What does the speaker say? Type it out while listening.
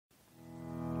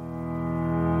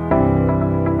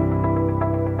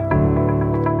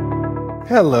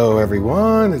Hello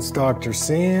everyone, it's Dr.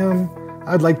 Sam.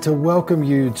 I'd like to welcome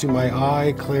you to my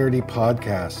EyeClarity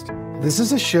podcast. This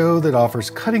is a show that offers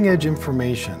cutting-edge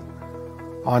information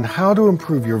on how to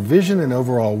improve your vision and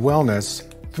overall wellness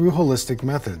through holistic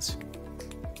methods.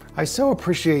 I so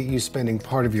appreciate you spending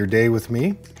part of your day with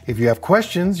me. If you have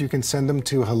questions, you can send them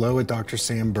to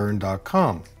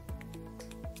hello@drsamberne.com.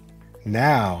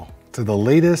 Now, to the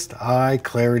latest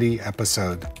EyeClarity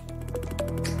episode.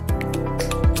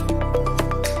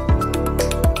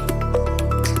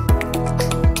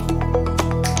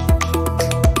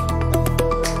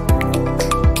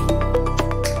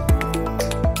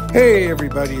 Hey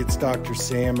everybody, it's Dr.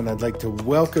 Sam, and I'd like to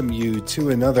welcome you to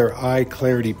another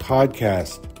EyeClarity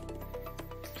podcast.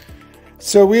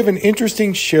 So we have an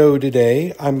interesting show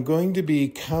today. I'm going to be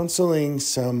counseling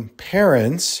some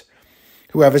parents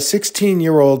who have a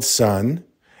 16-year-old son,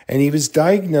 and he was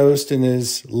diagnosed in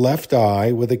his left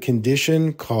eye with a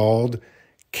condition called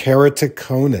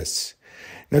keratoconus.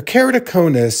 Now,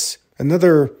 keratoconus,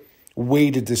 another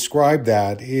way to describe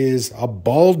that is a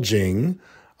bulging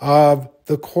of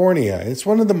the cornea. It's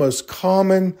one of the most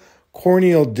common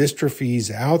corneal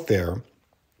dystrophies out there.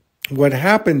 What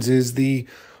happens is the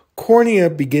cornea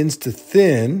begins to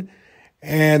thin,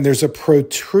 and there's a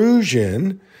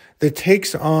protrusion that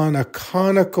takes on a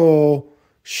conical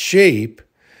shape,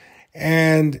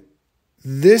 and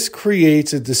this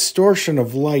creates a distortion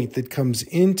of light that comes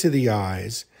into the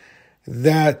eyes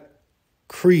that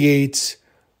creates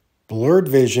blurred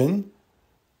vision,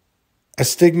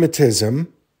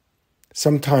 astigmatism,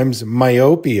 sometimes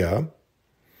myopia.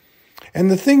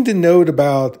 And the thing to note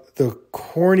about the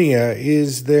cornea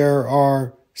is there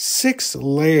are 6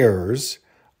 layers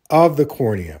of the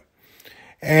cornea.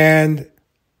 And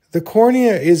the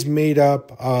cornea is made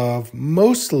up of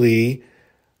mostly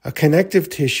a connective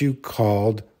tissue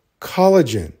called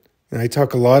collagen. And I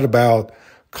talk a lot about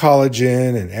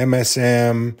collagen and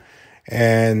MSM,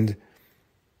 and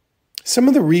some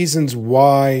of the reasons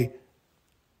why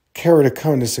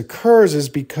keratoconus occurs is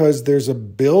because there's a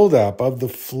buildup of the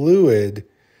fluid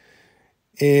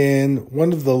in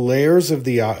one of the layers of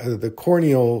the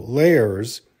corneal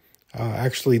layers,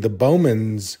 actually the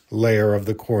Bowman's layer of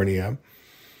the cornea.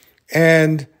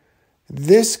 And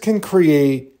this can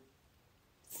create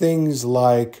things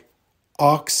like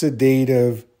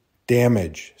oxidative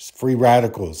damage, free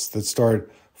radicals that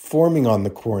start forming on the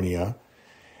cornea.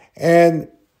 And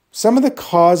some of the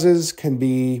causes can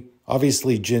be,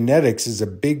 obviously, genetics is a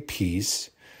big piece.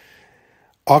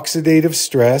 Oxidative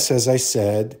stress, as I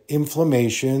said,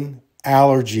 inflammation,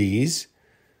 allergies.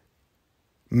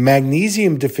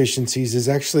 Magnesium deficiencies is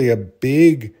actually a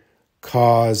big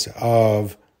cause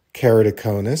of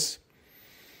keratoconus.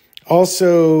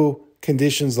 Also,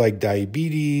 conditions like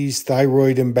diabetes,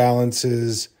 thyroid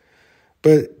imbalances.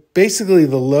 But basically,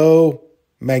 the low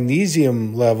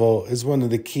magnesium level is one of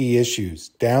the key issues.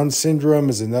 Down syndrome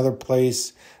is another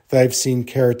place that I've seen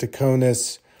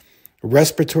keratoconus.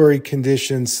 Respiratory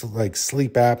conditions like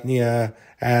sleep apnea,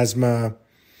 asthma,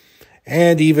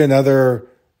 and even other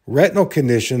retinal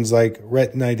conditions like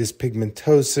retinitis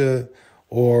pigmentosa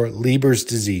or Leber's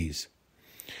disease.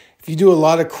 If you do a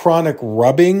lot of chronic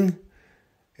rubbing,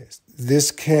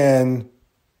 this can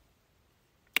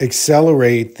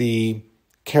accelerate the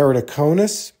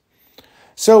keratoconus.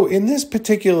 So in this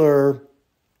particular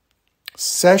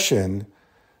session,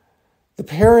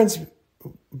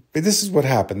 this is what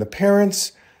happened. The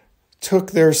parents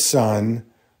took their son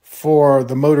for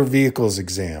the motor vehicles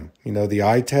exam, the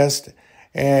eye test,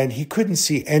 and he couldn't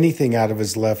see anything out of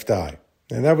his left eye.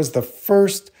 And that was the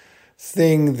first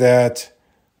thing that,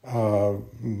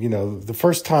 the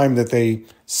first time that they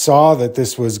saw that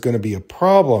this was going to be a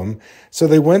problem. So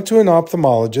they went to an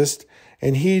ophthalmologist,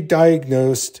 and he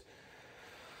diagnosed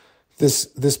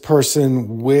this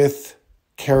person with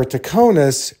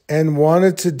keratoconus and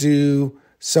wanted to do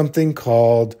something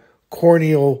called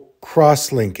corneal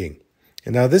cross-linking.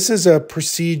 And now this is a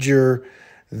procedure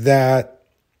that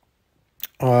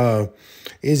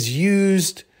is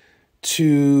used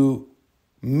to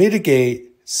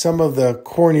mitigate some of the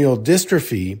corneal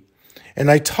dystrophy. And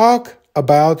I talk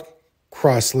about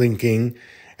cross-linking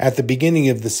at the beginning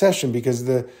of the session because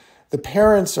the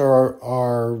parents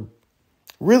are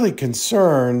really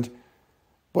concerned.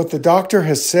 What the doctor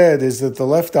has said is that the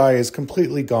left eye is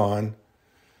completely gone.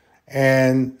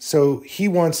 And so he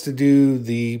wants to do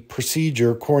the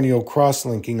procedure, corneal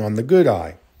cross-linking, on the good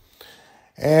eye.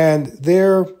 And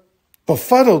they're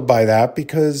befuddled by that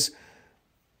because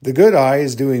the good eye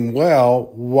is doing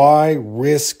well. Why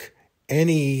risk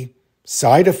any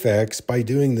side effects by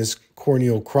doing this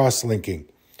corneal cross-linking?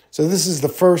 So this is the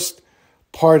first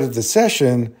part of the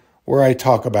session where I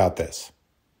talk about this.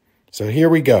 So here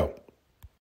we go.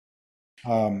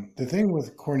 The thing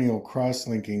with corneal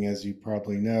cross-linking, as you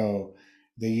probably know,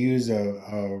 they use a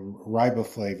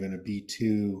riboflavin, a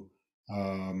B2,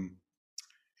 um,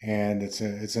 and it's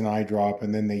an eye drop,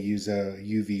 and then they use a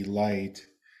UV light,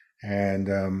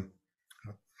 and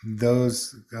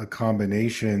those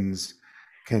combinations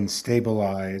can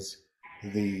stabilize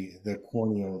the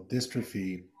corneal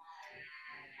dystrophy.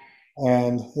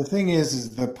 And the thing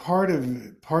is the part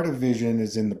of vision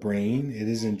is in the brain. It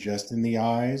isn't just in the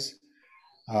eyes.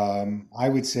 I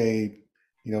would say,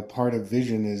 part of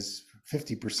vision is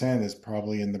 50% is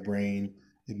probably in the brain.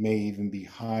 It may even be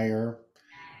higher.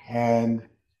 And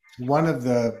one of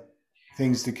the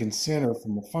things to consider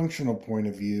from a functional point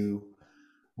of view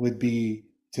would be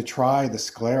to try the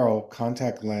scleral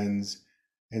contact lens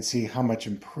and see how much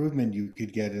improvement you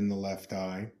could get in the left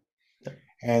eye,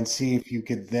 and see if you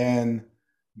could then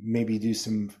maybe do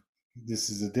some, this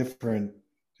is a different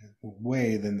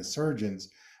way than the surgeons,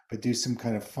 but do some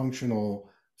kind of functional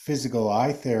physical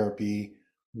eye therapy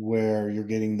where you're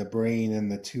getting the brain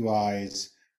and the two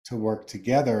eyes to work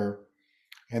together.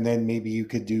 And then maybe you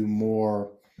could do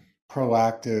more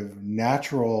proactive,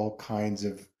 natural kinds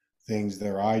of things.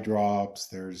 There are eye drops,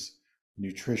 there's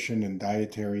nutrition and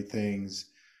dietary things.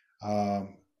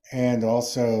 Um, and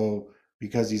also,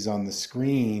 because he's on the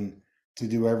screen, to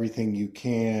do everything you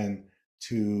can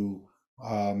to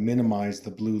minimize the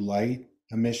blue light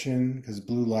emission, because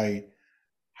blue light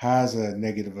has a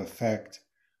negative effect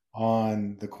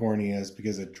on the corneas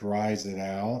because it dries it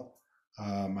out.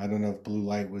 I don't know if blue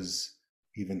light was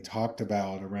even talked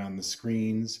about around the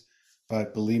screens,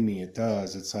 but believe me, it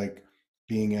does. It's like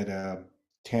being at a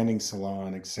tanning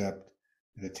salon, except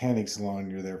at a tanning salon,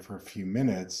 you're there for a few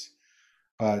minutes.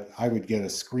 But I would get a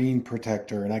screen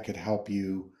protector and I could help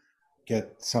you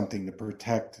get something to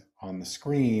protect on the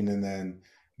screen, and then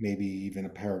maybe even a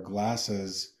pair of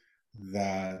glasses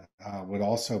that would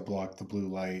also block the blue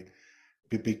light.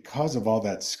 But because of all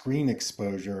that screen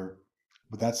exposure,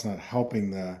 but that's not helping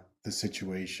the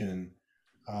situation.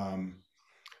 Um,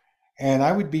 and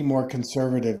I would be more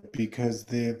conservative because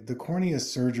the cornea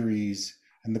surgeries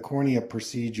and the cornea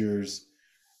procedures,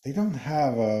 they don't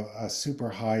have a super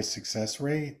high success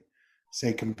rate,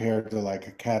 say compared to like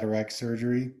a cataract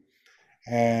surgery.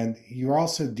 And you're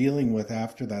also dealing with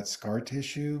after that scar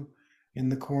tissue in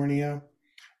the cornea.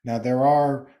 Now, there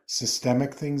are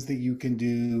systemic things that you can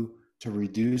do to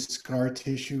reduce scar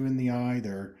tissue in the eye.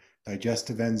 There are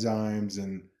digestive enzymes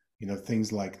and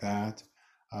things like that,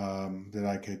 that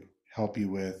I could help you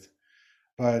with.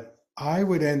 But I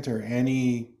would enter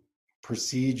any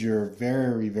procedure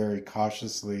very, very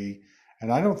cautiously,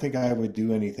 and I don't think I would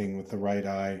do anything with the right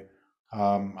eye.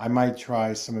 I might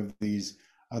try some of these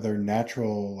other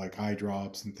natural like eye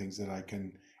drops and things that I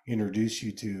can introduce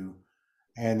you to,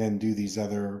 and then do these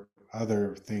other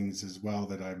things as well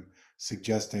that I'm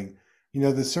suggesting.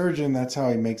 The surgeon, that's how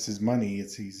he makes his money.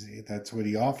 It's easy. That's what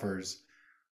he offers,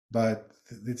 but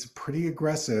it's pretty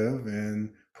aggressive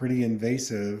and pretty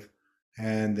invasive,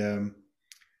 and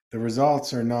the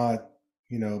results are not,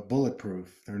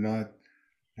 bulletproof. They're not.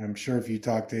 I'm sure if you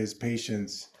talk to his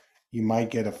patients, you might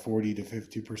get a 40 to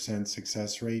 50%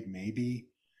 success rate, maybe,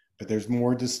 but there's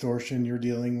more distortion you're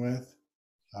dealing with.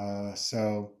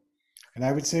 So, and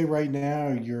I would say right now,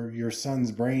 your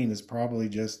son's brain is probably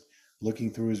just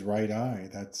looking through his right eye.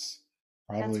 That's That's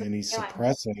probably, what and he's I'm doing.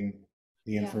 suppressing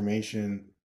the Yeah. information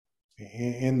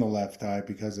in the left eye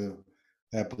because of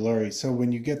that blurry. So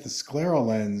when you get the scleral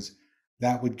lens,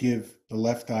 that would give the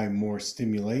left eye more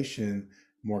stimulation,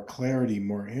 more clarity,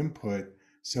 more input,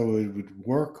 so it would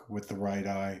work with the right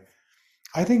eye.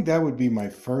 I think that would be my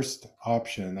first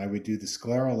option. I would do the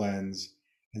scleral lens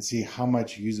and see how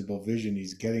much usable vision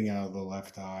he's getting out of the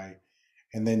left eye,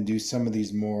 and then do some of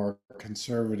these more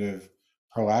conservative,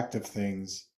 proactive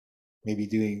things, maybe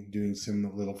doing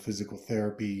some little physical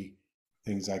therapy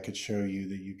things I could show you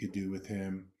that you could do with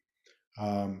him,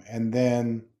 and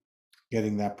then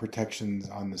getting that protection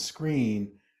on the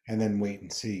screen, and then wait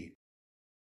and see.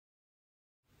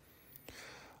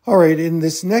 All right, in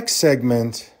this next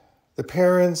segment, the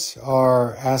parents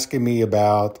are asking me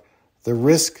about the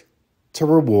risk to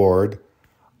reward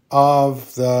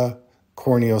of the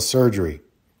corneal surgery.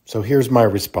 So here's my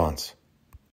response.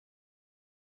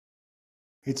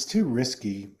 It's too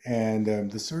risky, and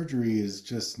the surgery is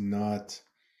just not,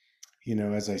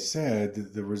 as I said,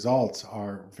 the results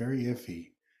are very iffy.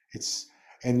 It's,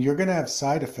 and you're going to have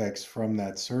side effects from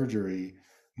that surgery,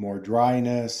 more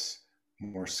dryness,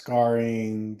 more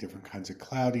scarring, different kinds of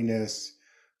cloudiness,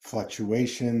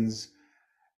 fluctuations.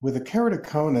 With a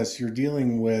keratoconus, you're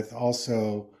dealing with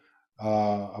also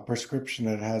a prescription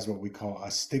that has what we call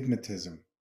astigmatism.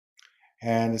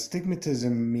 And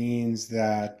astigmatism means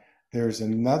that there's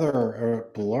another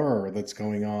blur that's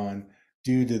going on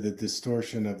due to the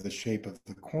distortion of the shape of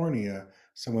the cornea.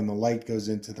 So when the light goes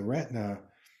into the retina,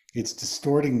 it's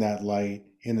distorting that light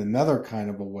in another kind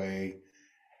of a way.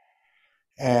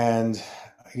 And,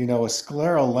 a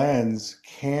scleral lens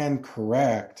can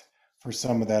correct for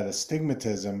some of that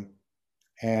astigmatism.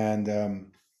 And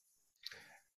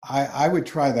I would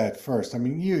try that first. I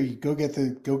mean, you go get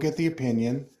the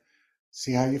opinion,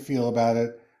 see how you feel about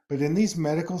it. But in these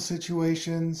medical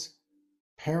situations,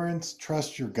 parents,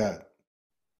 trust your gut.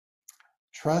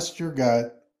 Trust your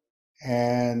gut,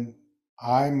 and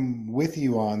I'm with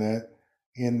you on it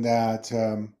in that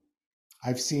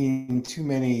I've seen too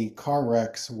many car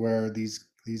wrecks where these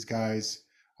guys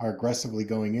are aggressively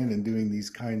going in and doing these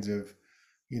kinds of,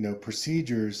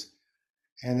 procedures,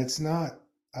 and it's not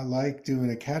like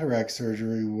doing a cataract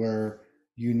surgery where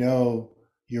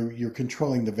you're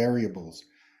controlling the variables.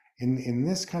 In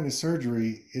this kind of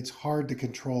surgery, it's hard to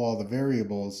control all the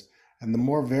variables, and the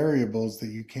more variables that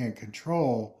you can't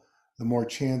control, the more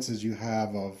chances you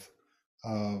have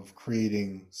of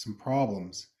creating some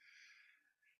problems.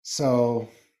 So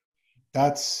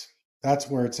that's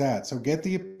where it's at. So get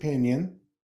the opinion.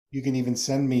 You can even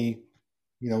send me,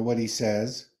 what he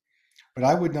says, but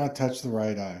I would not touch the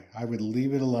right eye. I would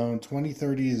leave it alone.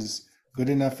 20/30 is good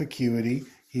enough acuity.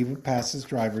 He would pass his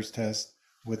driver's test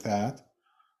with that.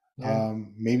 Yeah.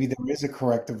 Maybe there is a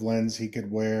corrective lens he could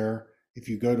wear if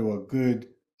you go to a good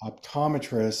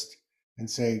optometrist and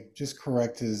say, just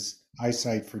correct his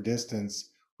eyesight for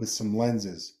distance with some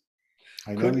lenses.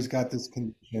 I know Could he's got this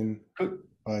condition, could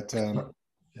but yeah. go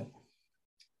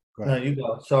No, ahead. you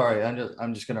go. Sorry,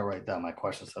 I'm just gonna write down my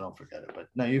questions so I don't forget it. But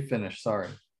no, you finish. Sorry.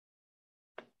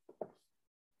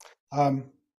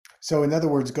 Um, so in other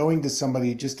words, going to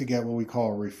somebody just to get what we call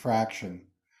a refraction.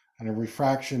 And a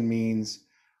refraction means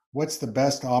what's the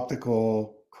best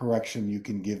optical correction you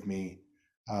can give me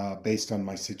based on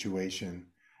my situation.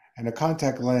 And a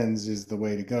contact lens is the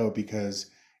way to go because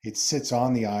it sits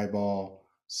on the eyeball,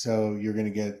 so you're going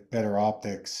to get better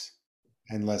optics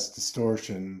and less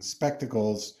distortion.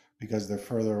 Spectacles, because they're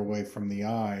further away from the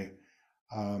eye,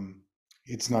 um,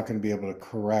 it's not going to be able to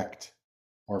correct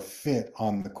or fit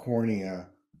on the cornea,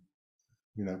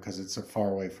 because it's so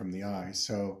far away from the eye.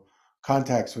 So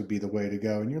contacts would be the way to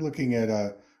go. And you're looking at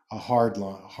a hard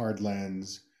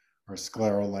lens or a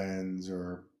scleral lens,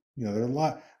 or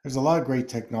there's a lot of great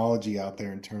technology out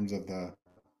there in terms of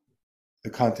the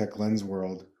contact lens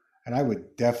world. And I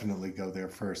would definitely go there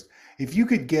first. If you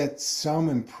could get some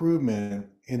improvement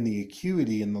in the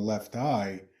acuity in the left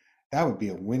eye, that would be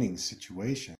a winning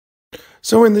situation.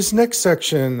 So, in this next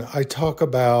section, I talk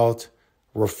about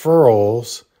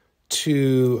referrals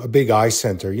to a big eye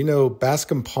center.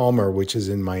 Bascom Palmer, which is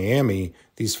in Miami,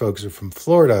 these folks are from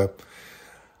Florida.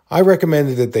 I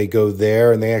recommended that they go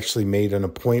there, and they actually made an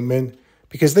appointment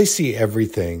because they see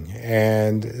everything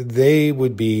and they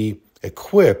would be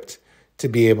equipped to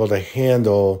be able to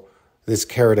handle this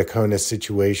keratoconus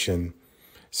situation.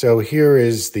 So,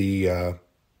 here's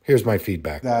my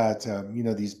feedback. That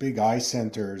these big eye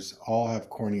centers all have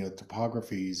corneal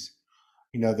topographies.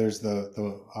 There's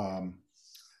the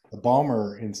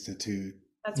Balmer Institute.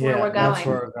 That's where Yeah, we're that's going.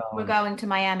 where we're We're going. going to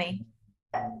Miami.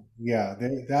 Yeah,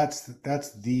 that's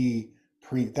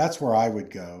where I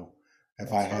would go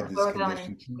if I had That's this where we're going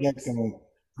condition. in 2 weeks.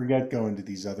 Forget going to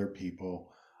these other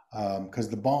people, because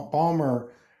the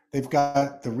Balmer, they've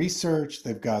got the research,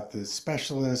 they've got the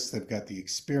specialists, they've got the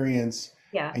experience,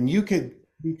 Yeah. and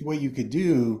what you could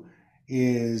do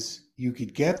is you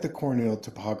could get the corneal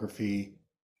topography,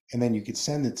 and then you could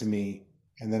send it to me,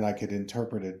 and then I could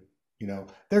interpret it.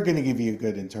 They're going to give you a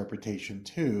good interpretation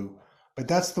too, but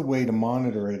that's the way to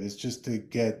monitor it, is just to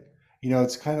get,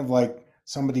 it's kind of like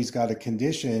somebody's got a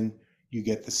condition. You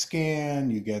get the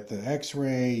scan, you get the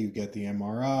x-ray, you get the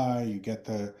MRI,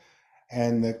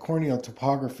 and the corneal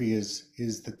topography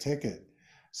is the ticket,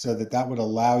 so that would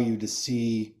allow you to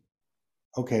see,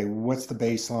 okay, what's the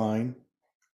baseline,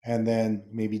 and then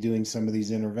maybe doing some of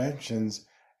these interventions,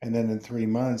 and then in 3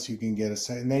 months you can get a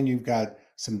set, and then you've got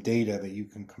some data that you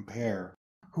can compare.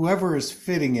 Whoever is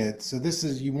fitting it, so this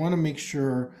is, you want to make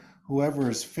sure whoever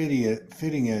is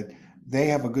fitting it, they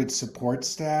have a good support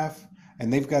staff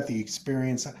and they've got the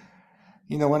experience.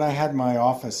 When I had my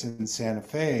office in Santa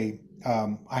Fe,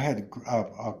 I had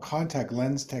a contact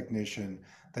lens technician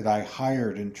that I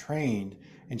hired and trained,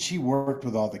 and she worked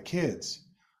with all the kids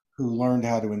who learned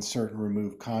how to insert and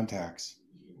remove contacts.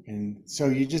 And so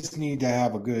you just need to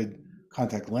have a good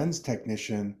contact lens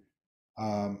technician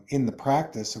in the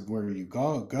practice of where you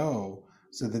go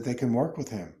so that they can work with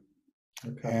him.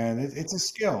 Okay. And it's a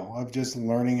skill of just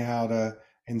learning how to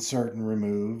insert and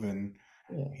remove. And,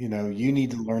 Yeah. you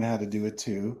need to learn how to do it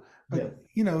too. But,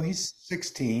 Yeah. he's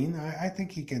 16. I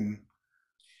think he Yeah. can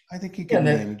And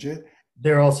then manage it.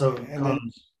 there also And then,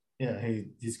 comes, yeah,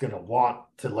 he's going to want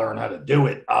to learn how to do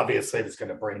it. Obviously, it's going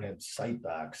to bring his sight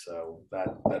back. So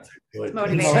that's a It's good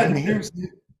motivation. and incentive.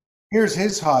 here's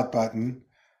his hot button.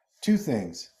 Two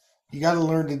things. You got to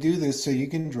learn to do this so you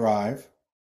can drive.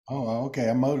 Oh, okay.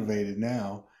 I'm motivated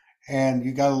now. And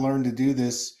you got to learn to do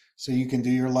this so you can do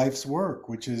your life's work,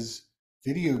 which is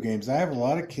video games. I have a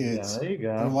lot of Yeah, kids, there you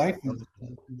their go. life is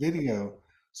video.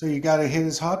 So you got to hit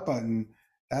his hot button.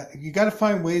 You got to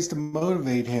find ways to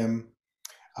motivate him.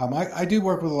 I do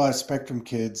work with a lot of spectrum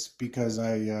kids because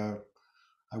I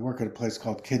work at a place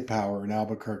called Kid Power in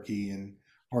Albuquerque and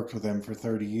worked with them for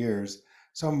 30 years.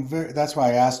 So that's why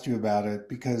I asked you about it,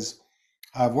 because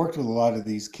I've worked with a lot of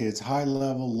these kids, high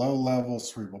level, low level,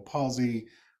 cerebral palsy,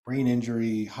 brain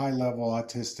injury, high level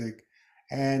autistic.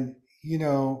 And,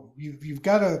 you've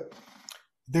got to,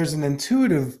 there's an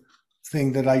intuitive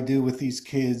thing that I do with these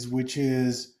kids, which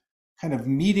is kind of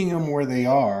meeting them where they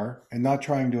are and not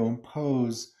trying to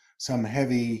impose some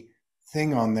heavy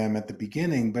thing on them at the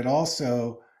beginning, but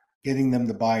also getting them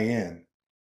to buy in.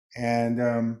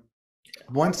 And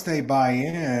once they buy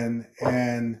in,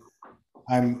 and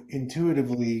I'm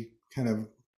intuitively kind of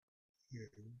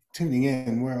tuning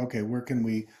in where can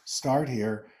we start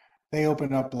here? They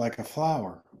open up like a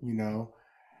flower.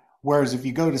 Whereas if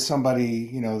you go to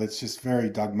somebody, that's just very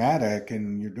dogmatic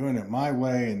and you're doing it my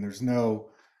way and there's no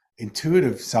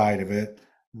intuitive side of it,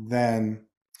 then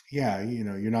yeah,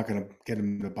 you're not going to get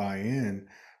them to buy in.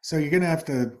 So you're going to have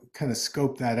to kind of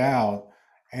scope that out.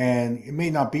 And it may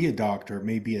not be a doctor, it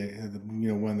may be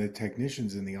one of the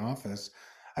technicians in the office.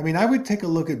 I mean, I would take a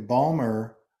look at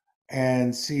Balmer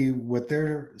and see what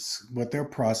their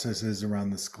process is around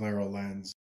the scleral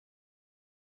lens.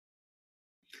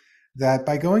 That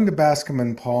by going to Bascom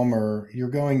and Palmer, you're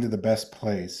going to the best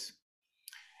place.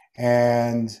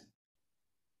 And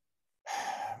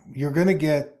you're going to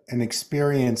get an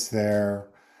experience there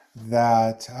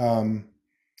that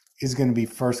is going to be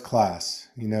first class.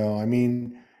 I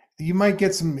mean, you might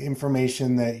get some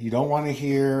information that you don't want to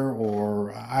hear,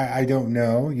 or I don't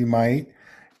know. You might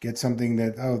get something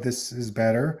that, oh, this is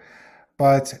better.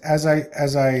 But as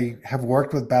I have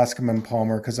worked with Bascom and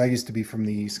Palmer, because I used to be from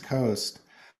the East Coast,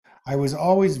 I was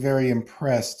always very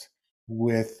impressed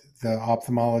with the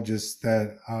ophthalmologists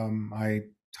that I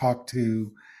talked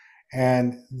to,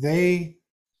 and they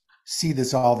see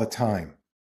this all the time.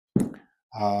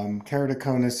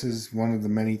 Keratoconus is one of the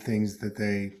many things that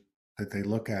they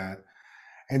look at,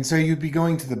 and so you'd be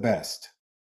going to the best.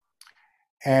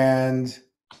 And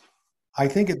I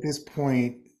think at this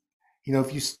point,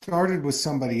 if you started with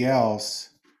somebody else,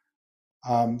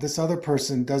 this other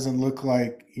person doesn't look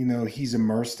like he's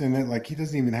immersed in it. Like he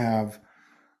doesn't even have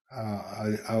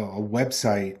a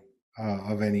website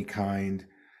of any kind.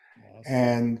 Yes.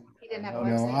 And He didn't have a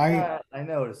you know, website. I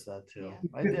noticed that too.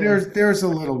 Yeah. I did. there's a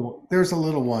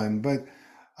little one, but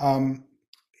um,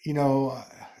 you know,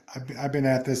 I've been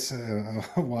at this a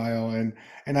while, and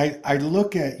I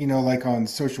look at like on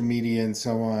social media and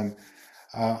so on.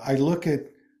 I look at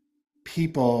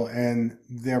people and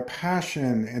their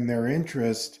passion and their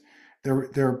interest.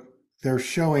 They're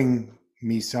showing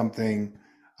me something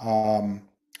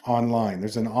online.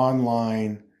 There's an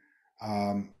online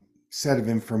um, set of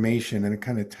information, and it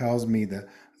kind of tells me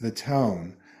the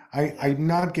tone. I'm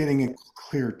not getting a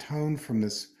clear tone from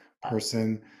this I,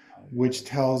 person, I which agree.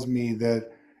 tells me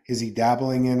that is he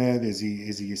dabbling in it? Is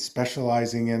he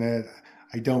specializing in it?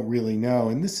 I don't really know.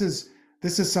 And this is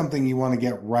something you want to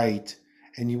get right,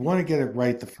 and you want to get it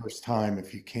right the first time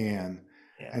if you can.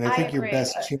 Yeah. And I I think your agree.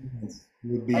 best chance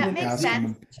would I be That mean, makes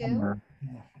Bascom sense and too. Palmer.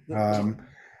 yeah. Um,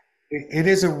 it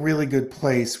is a really good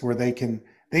place where they can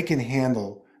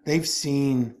handle. They've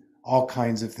seen all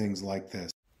kinds of things like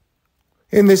this.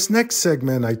 In this next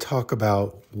segment, I talk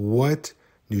about what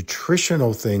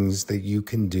nutritional things that you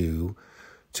can do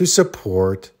to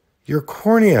support your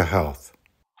cornea health.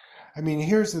 I mean,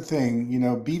 here's the thing,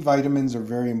 B vitamins are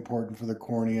very important for the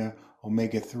cornea.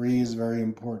 Omega-3 is very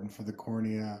important for the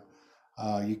cornea.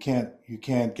 You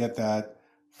can't get that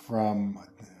from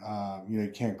you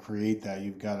can't create that.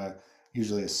 You've got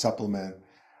usually a supplement.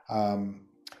 Um,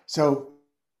 so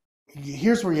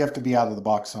here's where you have to be out of the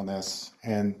box on this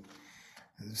and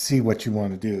see what you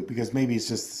want to do, because maybe it's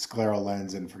just the scleral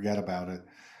lens and forget about it.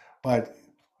 But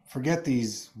forget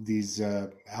these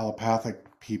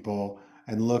allopathic people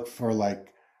and look for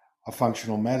like a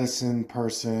functional medicine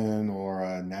person or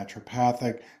a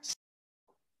naturopathic,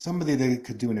 somebody that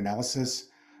could do an analysis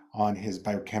on his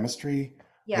biochemistry. Like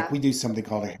Yeah. we do something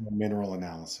called a hair mineral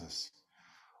analysis.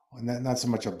 And not so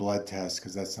much a blood test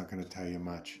because that's not going to tell you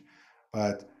much,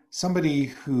 but somebody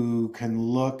who can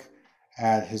look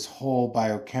at his whole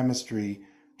biochemistry,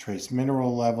 trace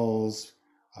mineral levels,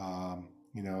 um,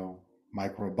 you know,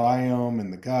 microbiome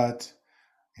in the gut,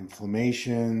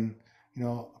 inflammation, you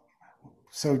know.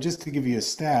 So just to give you a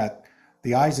stat,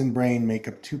 the eyes and brain make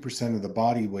up 2% of the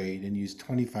body weight and use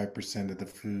 25% of the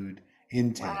food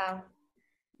intake. Wow.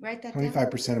 Write that down.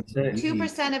 25% of what we eat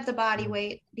 2% of the body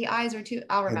weight. The eyes are two.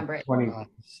 I'll and remember it. 20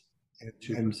 and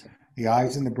 2%. the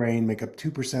eyes and the brain make up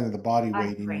 2% of the body Eyes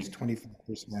weight and and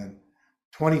use brain.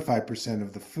 25%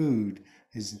 of the food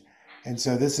is. And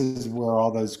so this is where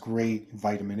all those great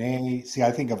vitamin A, see,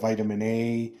 I think a vitamin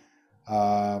A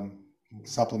um,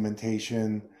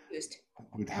 supplementation Used.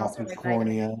 would I help also with read vitamin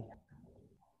cornea, A.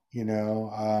 you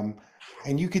know.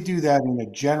 And you could do that in a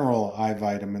general eye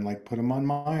vitamin, like put them on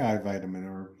my eye vitamin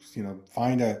or, you know,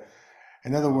 find a,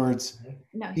 in other words,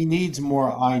 No. he needs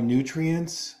more eye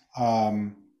nutrients.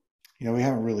 You know, we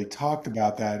haven't really talked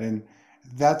about that, and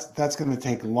that's going to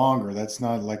take longer. That's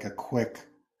not like a quick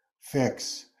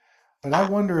fix. But I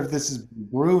wonder if this has been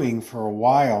brewing for a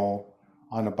while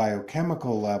on a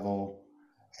biochemical level,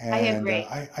 I and agree.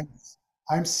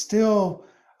 I'm still,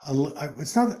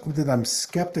 it's not that I'm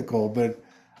skeptical, but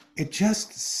it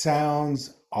just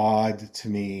sounds odd to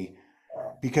me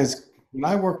because when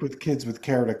I work with kids with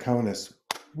keratoconus,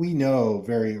 we know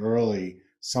very early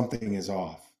something is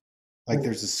off. Like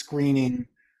there's a screening,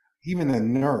 even a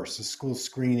nurse, a school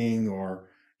screening or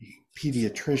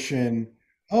pediatrician.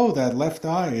 Oh, that left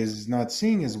eye is not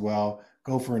seeing as well.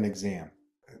 Go for an exam.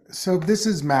 So this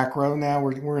is macro. Now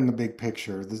we're in the big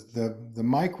picture. The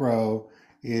micro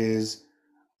is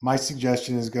my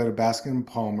suggestion is go to Bascom and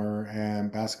Palmer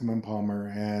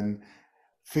and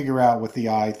figure out with the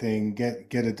eye thing,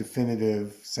 get a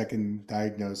definitive second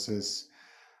diagnosis,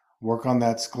 work on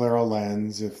that scleral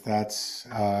lens if that's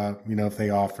you know if they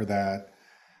offer that,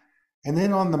 and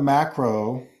then on the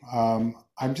macro,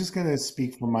 I'm just going to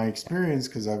speak from my experience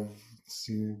because I've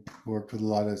worked with a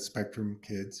lot of spectrum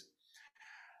kids.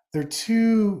 There are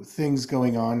two things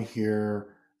going on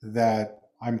here that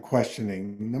I'm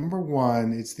questioning. Number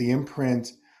one, it's the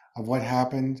imprint of what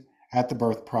happened at the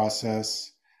birth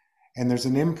process, and there's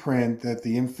an imprint that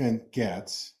the infant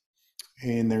gets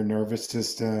in their nervous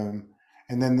system.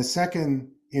 And then the second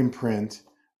imprint,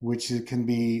 which it can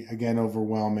be again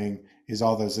overwhelming, is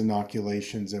all those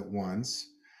inoculations at once.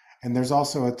 And there's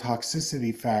also a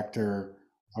toxicity factor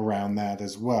around that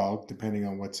as well, depending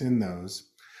on what's in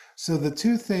those. So the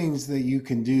two things that you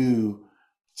can do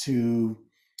to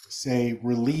say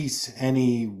release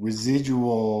any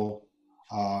residual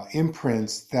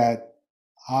imprints that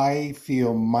I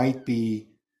feel might be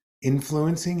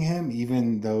influencing him,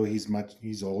 even though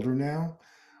he's older now,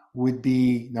 would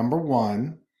be number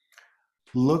one,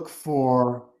 look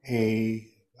for a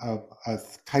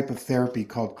type of therapy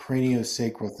called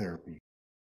craniosacral therapy.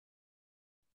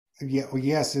 Yeah, well,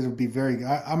 yes, it would be very.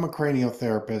 I'm a cranial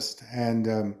therapist,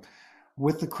 and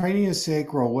with the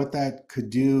craniosacral, what that could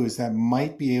do is that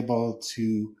might be able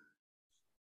to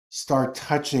start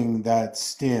touching that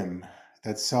stim,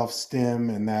 that self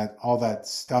stim, and that all that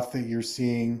stuff that you're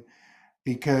seeing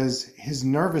because his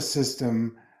nervous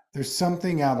system, there's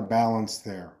something out of balance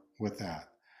there with that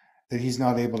he's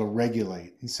not able to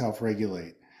regulate and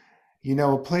self-regulate. You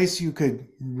know, a place you could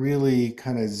really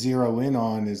kind of zero in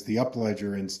on is the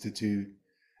Upledger Institute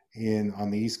in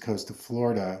on the east coast of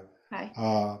Florida. Hi.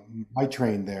 I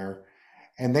trained there,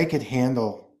 and they could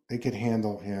handle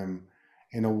him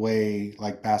in a way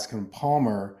like Baskin and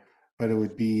Palmer, but it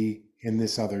would be in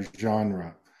this other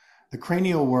genre. The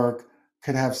cranial work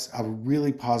could have a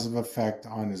really positive effect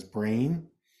on his brain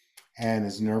and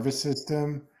his nervous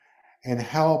system and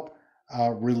help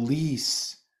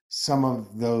release some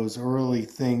of those early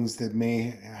things that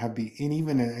may have been, and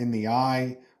even in the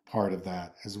eye part of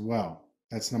that as well.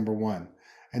 That's number one.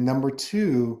 And number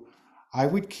two, I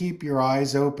would keep your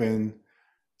eyes open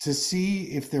to see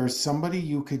if there's somebody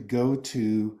you could go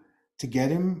to get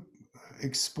him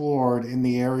explored in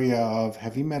the area of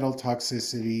heavy metal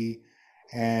toxicity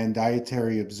and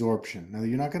dietary absorption. Now,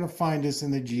 you're not going to find this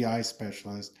in the GI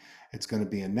specialist. It's going to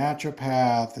be a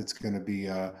naturopath. It's going to be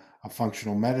a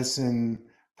functional medicine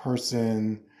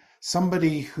person,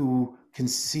 somebody who can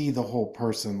see the whole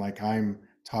person like I'm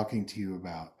talking to you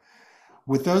about.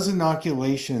 With those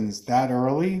inoculations that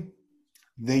early,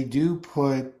 they do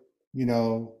put,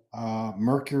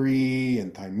 mercury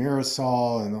and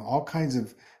thimerosal and all kinds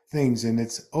of things, and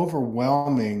it's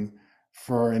overwhelming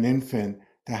for an infant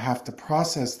to have to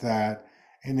process that,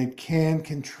 and it can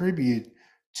contribute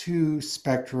to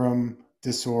spectrum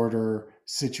disorder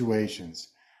situations.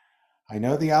 I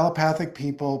know the allopathic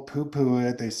people poo-poo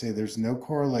it. They say there's no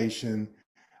correlation,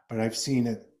 but I've seen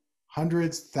it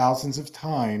hundreds, thousands of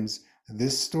times,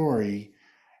 this story.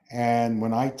 And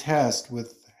when I test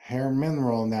with hair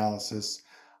mineral analysis,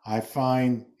 I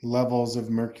find levels of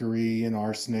mercury and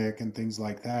arsenic and things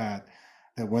like that,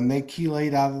 that when they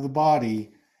chelate out of the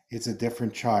body, it's a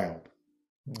different child.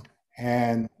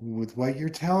 And with what you're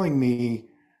telling me,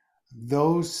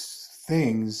 those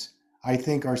things I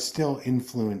think are still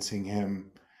influencing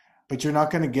him, but you're not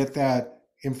going to get that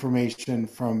information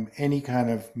from any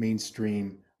kind of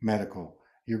mainstream medical.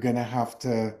 You're going to have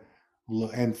to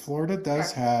look, and Florida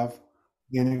does have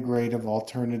integrative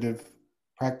alternative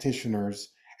practitioners,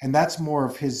 and that's more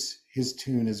of his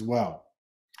tune as well.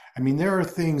 I mean, there are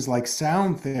things like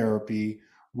sound therapy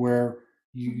where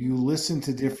you listen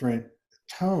to different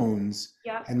tones,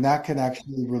 Yeah. and that can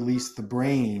actually release the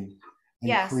brain and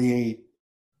Yes. create,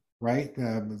 right?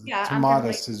 Yeah,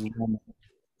 Tomatis is one that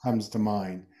comes to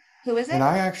mind. Who is it? And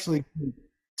I actually,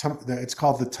 it's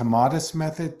called the Tomatis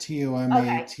method,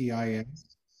 Tomatis.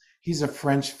 He's a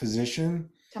French physician,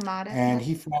 Tomatis. and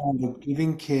he found that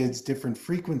giving kids different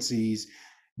frequencies,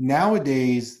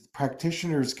 nowadays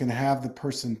practitioners can have the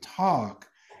person talk,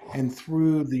 and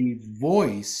through the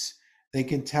voice, they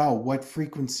can tell what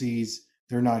frequencies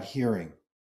they're not hearing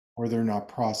or they're not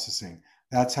processing.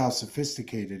 That's how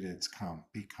sophisticated it's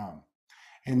become.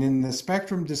 And in the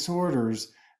spectrum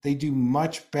disorders, they do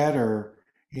much better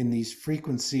in these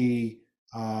frequency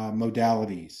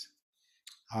modalities.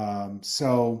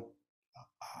 So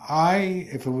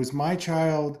if it was my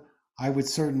child, I would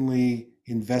certainly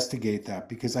investigate that,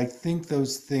 because I think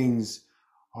those things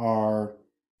are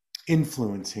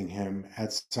influencing him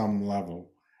at some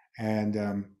level. And,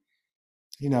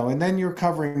 and then you're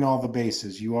covering all the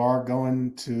bases. You are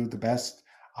going to the best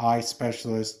eye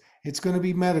specialist. It's going to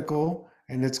be medical,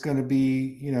 and it's going to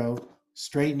be,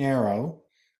 straight and narrow.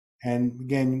 And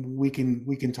again, we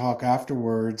can talk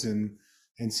afterwards and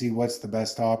see what's the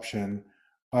best option.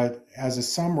 But as a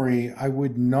summary, I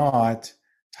would not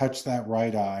touch that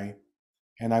right eye,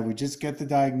 and I would just get the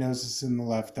diagnosis in the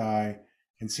left eye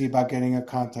and see about getting a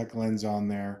contact lens on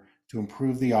there to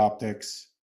improve the optics,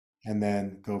 and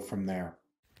then go from there.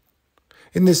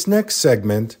 In this next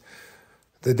segment,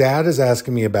 the dad is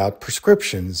asking me about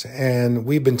prescriptions, and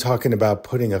we've been talking about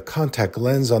putting a contact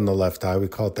lens on the left eye. We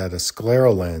call that a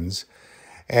scleral lens.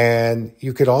 And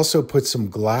you could also put some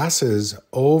glasses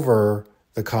over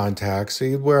the contacts. So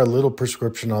you'd wear a little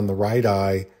prescription on the right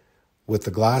eye with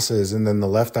the glasses, and then the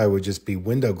left eye would just be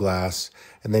window glass,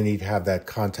 and then you'd have that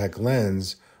contact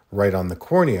lens right on the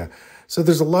cornea. So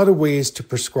there's a lot of ways to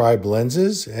prescribe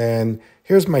lenses, and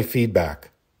here's my feedback.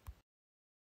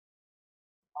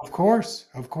 Of course.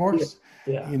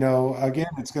 Yeah. Again,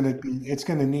 it's going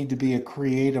to need to be a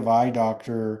creative eye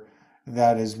doctor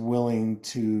that is willing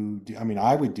to do. I mean,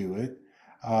 I would do it.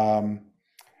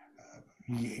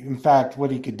 In fact,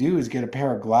 what he could do is get a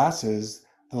pair of glasses.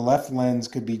 The left lens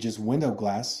could be just window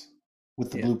glass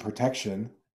with the blue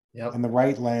protection. Yep. And the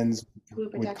right lens Blue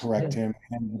would protection. correct him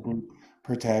and the blue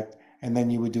protect. And then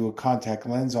you would do a contact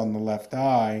lens on the left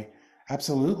eye.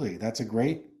 Absolutely. That's a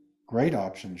great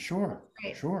option. Sure.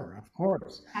 Great. Sure. Of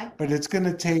course. Okay. But it's going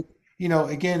to take,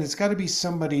 again, it's got to be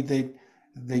somebody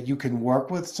that you can work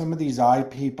with. Some of these eye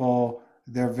people,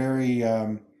 they're very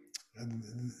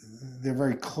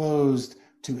closed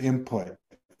to input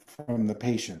from the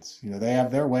patients. They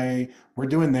have their way. We're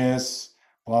doing this,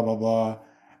 blah, blah, blah.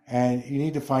 And you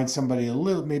need to find somebody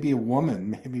maybe a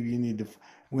woman,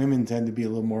 women tend to be a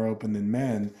little more open than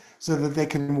men, so that they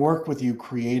can work with you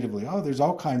creatively. Oh, there's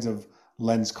all kinds of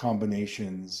lens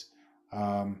combinations.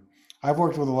 I've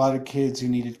worked with a lot of kids who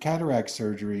needed cataract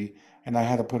surgery, and I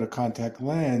had to put a contact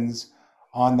lens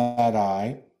on that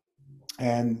eye,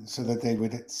 and so that they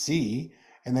would see,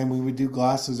 and then we would do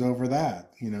glasses over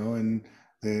that, and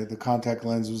the contact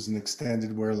lens was an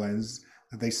extended wear lens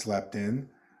that they slept in.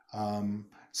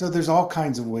 So there's all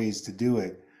kinds of ways to do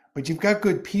it, but you've got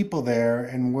good people there,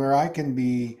 and where I can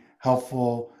be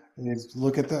helpful is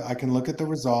I can look at the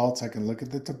results, I can look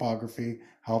at the topography,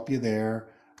 help you there,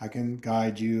 I can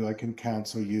guide you, I can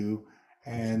counsel you,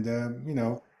 and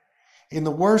in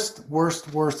the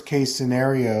worst case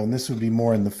scenario, and this would be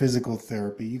more in the physical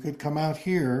therapy, you could come out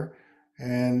here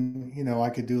and, I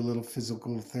could do a little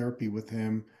physical therapy with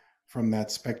him from that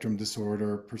spectrum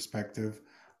disorder perspective.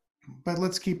 But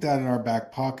let's keep that in our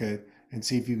back pocket and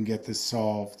see if you can get this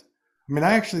solved. I mean,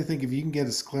 I actually think if you can get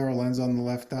a scleral lens on the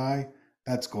left eye,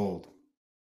 that's gold.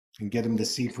 And get him to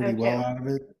see So pretty well too. out of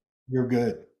it, you're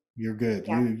good. You're good.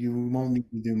 Yeah. You won't need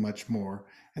to do much more.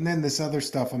 And then this other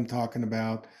stuff I'm talking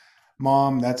about,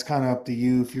 Mom, that's kind of up to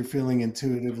you. If you're feeling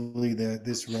intuitively that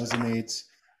this resonates,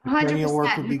 the cranial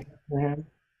work would be 100%. good for him.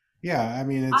 Yeah, I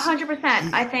mean, it's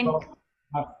 100%. I think,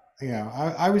 well, yeah.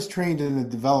 I was trained in a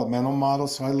developmental model,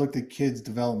 so I looked at kids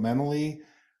developmentally.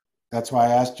 That's why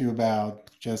I asked you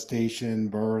about gestation,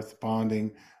 birth,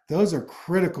 bonding. Those are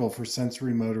critical for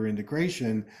sensory motor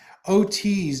integration.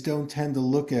 OTs don't tend to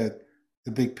look at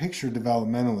the big picture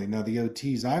developmentally. Now, the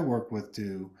OTs I work with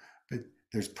do, but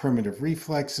there's primitive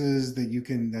reflexes that you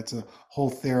can, that's a whole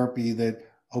therapy that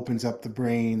opens up the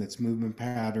brain, it's movement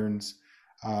patterns,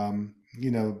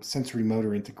 sensory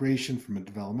motor integration from a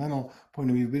developmental point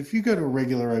of view. But if you go to a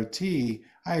regular OT,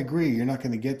 I agree, you're not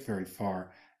going to get very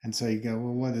far. And so you go,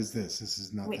 well, what is this? This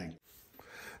is nothing.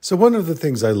 So one of the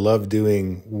things I love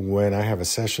doing when I have a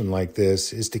session like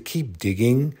this is to keep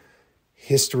digging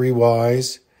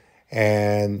history-wise.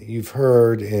 And you've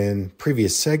heard in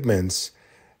previous segments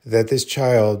that this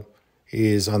child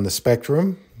is on the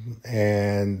spectrum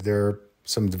and there are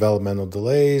some developmental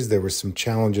delays. There were some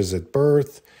challenges at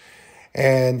birth.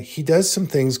 And he does some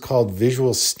things called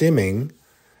visual stimming.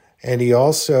 And he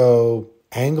also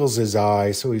angles his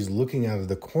eye so he's looking out of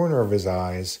the corner of his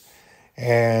eyes.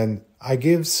 And I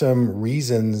give some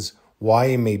reasons why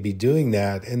he may be doing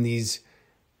that. And these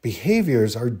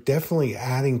behaviors are definitely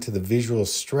adding to the visual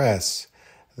stress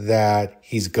that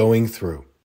he's going through.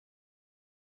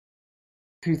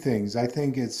 Two things. I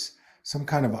think it's some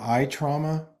kind of eye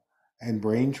trauma and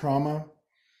brain trauma.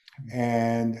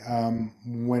 And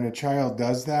when a child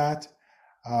does that,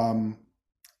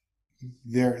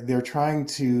 they're trying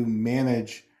to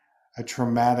manage a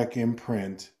traumatic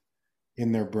imprint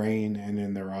in their brain and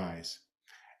in their eyes.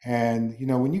 And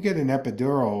when you get an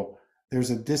epidural,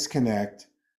 there's a disconnect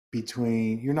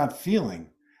between, you're not feeling,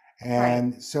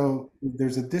 and right. So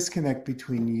there's a disconnect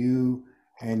between you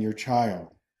and your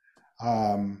child.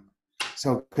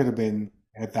 So it could have been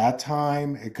at that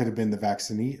time, it could have been the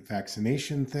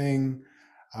vaccination thing.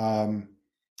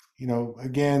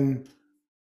 Again,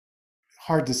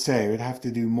 hard to say. It'd have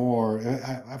to do more.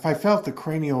 If I felt the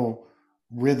cranial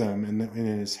rhythm in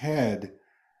his head,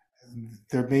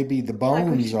 there may be the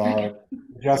bones are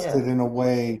adjusted in a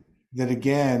way that,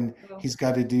 again, he's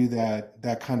got to do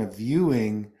that kind of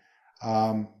viewing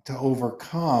to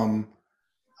overcome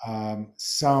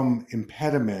some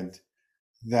impediment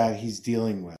that he's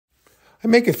dealing with. I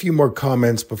make a few more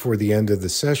comments before the end of the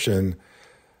session.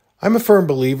 I'm a firm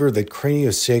believer that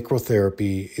craniosacral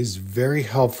therapy is very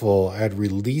helpful at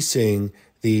releasing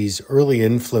these early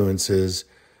influences,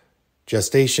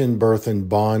 gestation, birth, and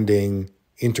bonding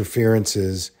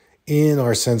interferences in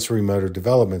our sensory motor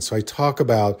development. So I talk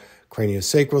about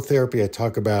craniosacral therapy. I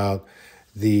talk about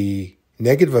the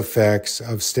negative effects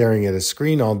of staring at a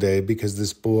screen all day because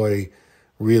this boy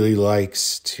really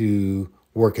likes to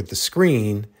work at the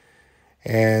screen.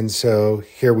 And so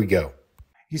here we go.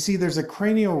 You see, there's a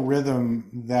cranial rhythm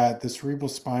that the cerebral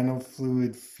spinal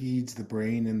fluid feeds the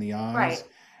brain and the eyes. Right.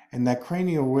 And that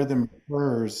cranial rhythm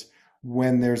occurs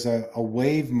when there's a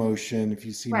wave motion, if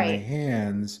you see my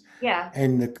hands. Yeah.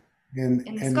 And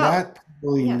that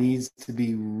really needs to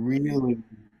be really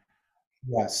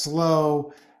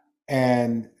slow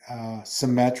and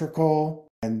symmetrical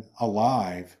and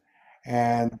alive.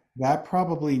 And that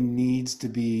probably needs to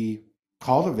be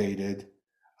cultivated.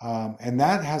 And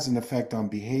that has an effect on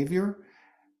behavior.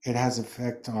 It has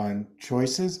effect on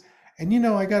choices. And,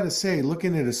 I got to say,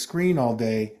 looking at a screen all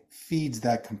day feeds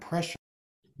that compression.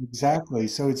 Exactly.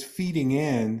 So it's feeding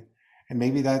in, and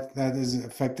maybe that has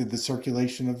affected the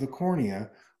circulation of the cornea,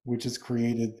 which has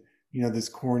created, this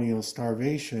corneal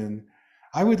starvation.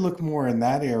 I would look more in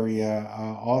that area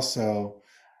also.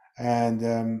 And,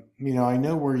 I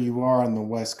know where you are on the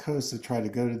West Coast to try to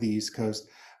go to the East Coast.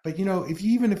 But,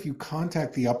 if you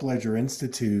contact the Upledger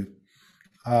Institute,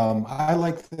 I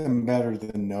like them better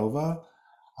than Nova.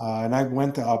 And I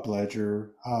went to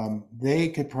Upledger. They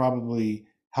could probably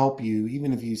help you,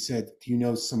 even if you said, do you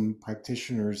know some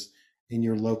practitioners in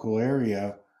your local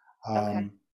area?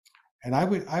 And I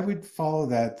would follow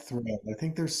that thread. I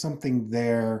think there's something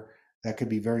there that could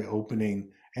be very opening.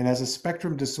 And as a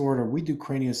spectrum disorder, we do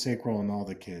craniosacral on all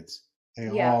the kids.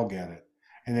 They all get it.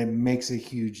 And it makes a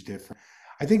huge difference.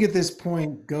 I think at this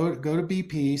point, go to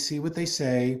BP, see what they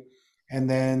say, and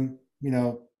then,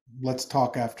 let's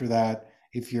talk after that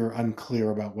if you're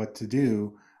unclear about what to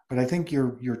do. But I think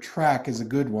your track is a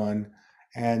good one,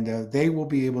 and they will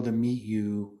be able to meet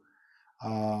you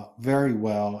very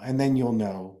well, and then you'll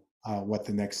know what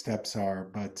the next steps are.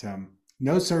 But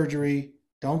no surgery,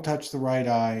 Don't touch the right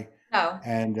eye. No.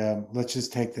 And let's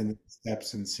just take the next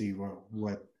steps and see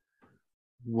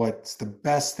what's the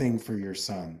best thing for your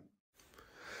son.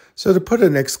 So to put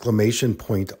an exclamation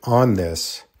point on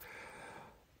this,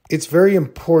 it's very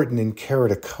important in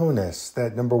keratoconus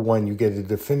that, number one, you get a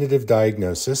definitive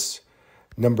diagnosis.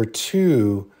 Number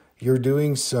two, you're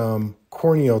doing some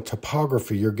corneal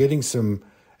topography. You're getting some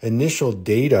initial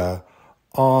data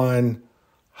on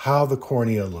how the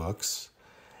cornea looks.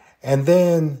 And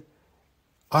then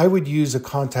I would use a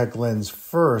contact lens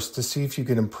first to see if you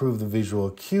can improve the visual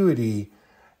acuity,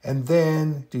 and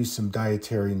then do some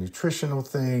dietary nutritional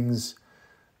things,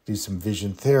 do some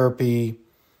vision therapy,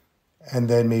 and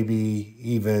then maybe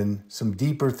even some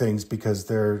deeper things because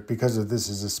of this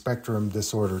is a spectrum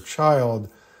disorder child,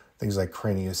 things like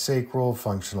craniosacral,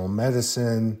 functional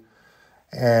medicine,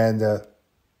 and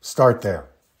start there.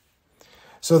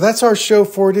 So that's our show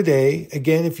for today.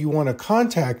 Again, if you want to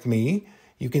contact me,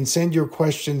 you can send your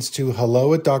questions to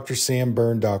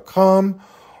hello@drsamberne.com,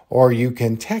 or you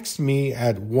can text me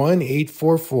at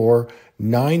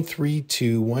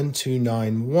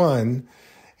 1-844-932-1291,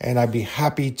 and I'd be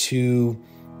happy to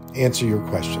answer your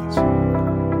questions.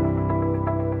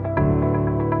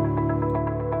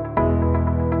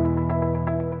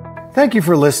 Thank you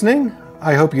for listening.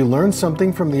 I hope you learned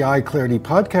something from the EyeClarity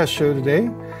podcast show today.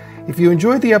 If you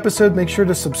enjoyed the episode, make sure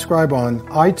to subscribe on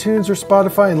iTunes or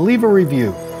Spotify and leave a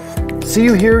review. See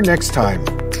you here next time.